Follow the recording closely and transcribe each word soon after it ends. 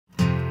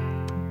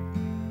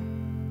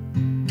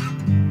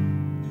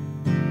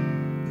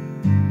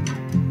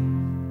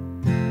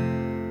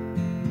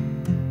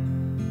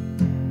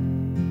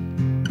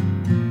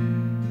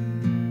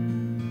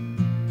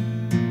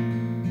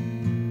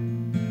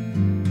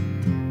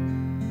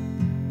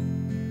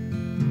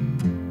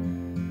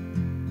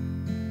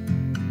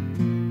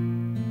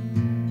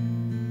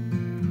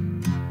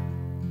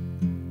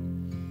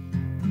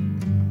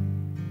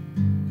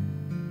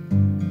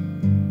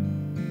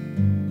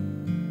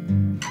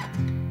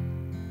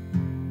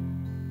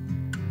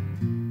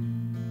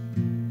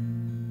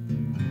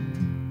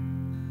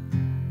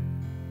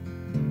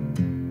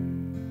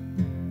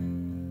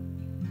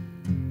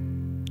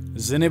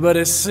Has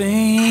anybody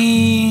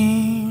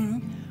seen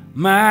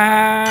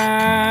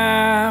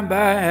my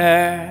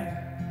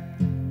back?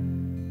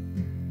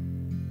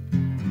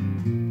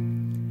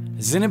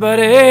 Has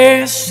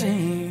anybody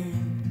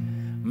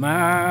seen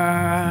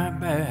my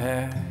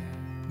back?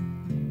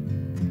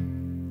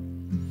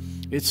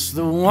 It's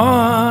the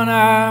one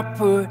I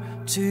put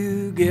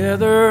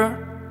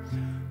together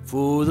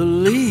for the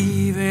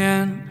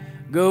leaving,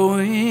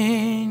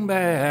 going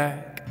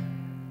back.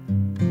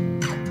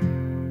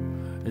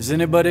 Has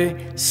anybody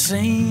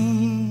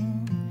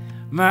seen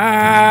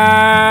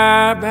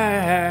my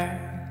back?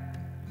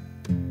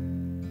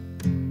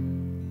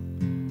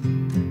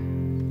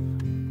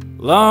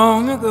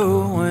 Long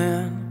ago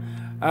when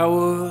I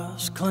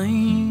was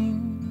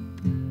clean,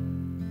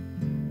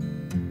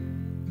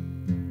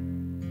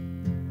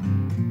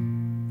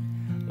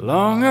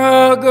 long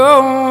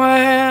ago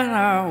when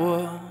I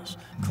was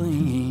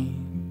clean,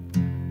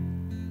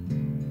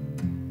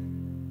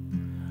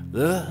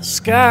 the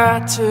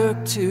sky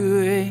took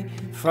to a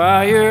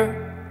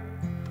fire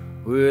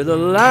with a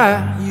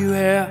light you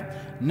have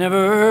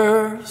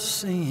never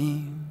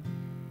seen.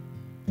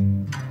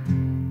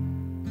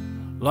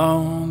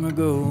 Long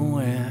ago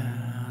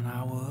when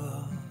I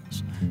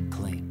was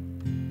clean.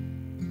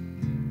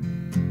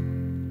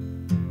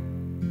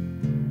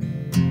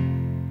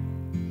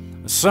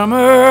 The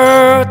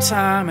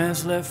summertime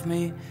has left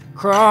me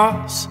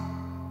cross.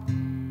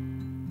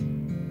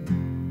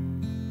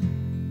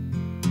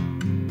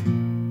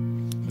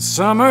 The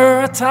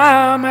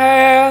summertime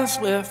has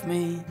left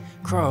me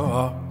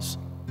cross.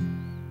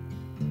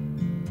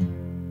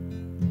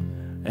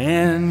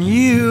 And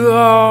you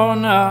are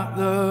not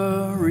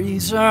the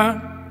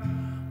reason,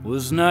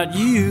 was not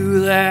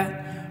you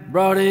that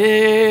brought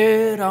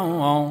it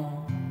on.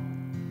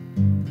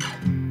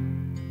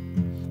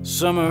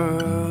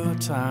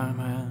 Summertime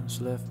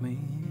has left me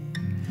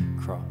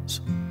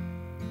cross.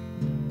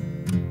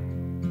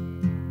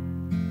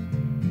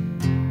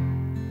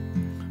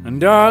 And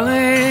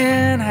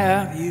darling,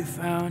 have you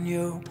found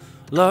your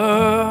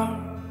love?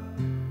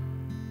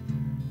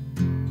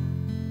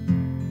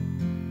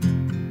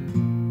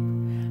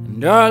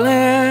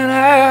 Darling,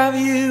 have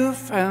you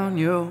found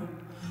your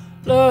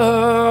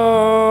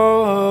love?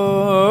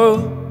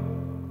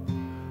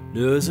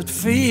 Does it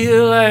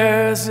feel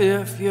as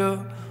if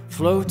you're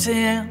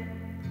floating?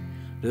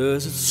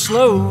 Does it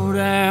slow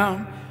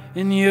down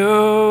in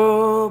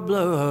your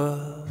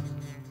blood?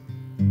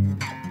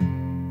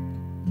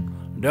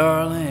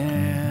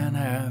 Darling,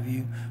 have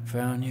you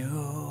found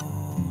your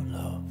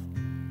love?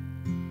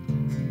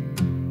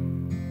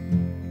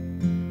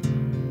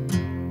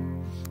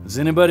 Has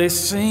anybody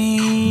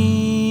seen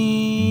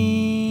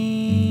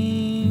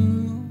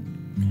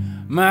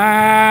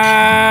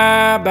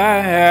my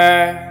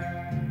back?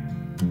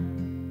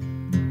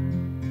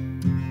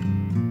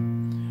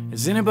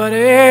 Has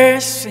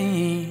anybody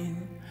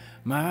seen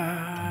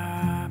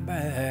my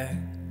back?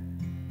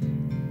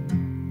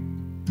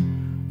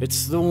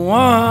 It's the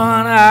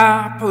one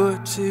I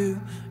put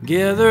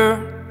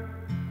together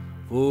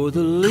for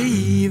the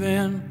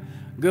leaving,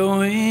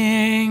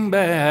 going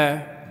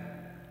back.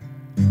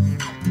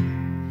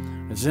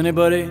 Has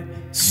anybody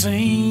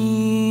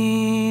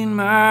seen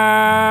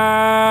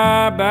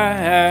my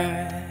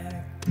back?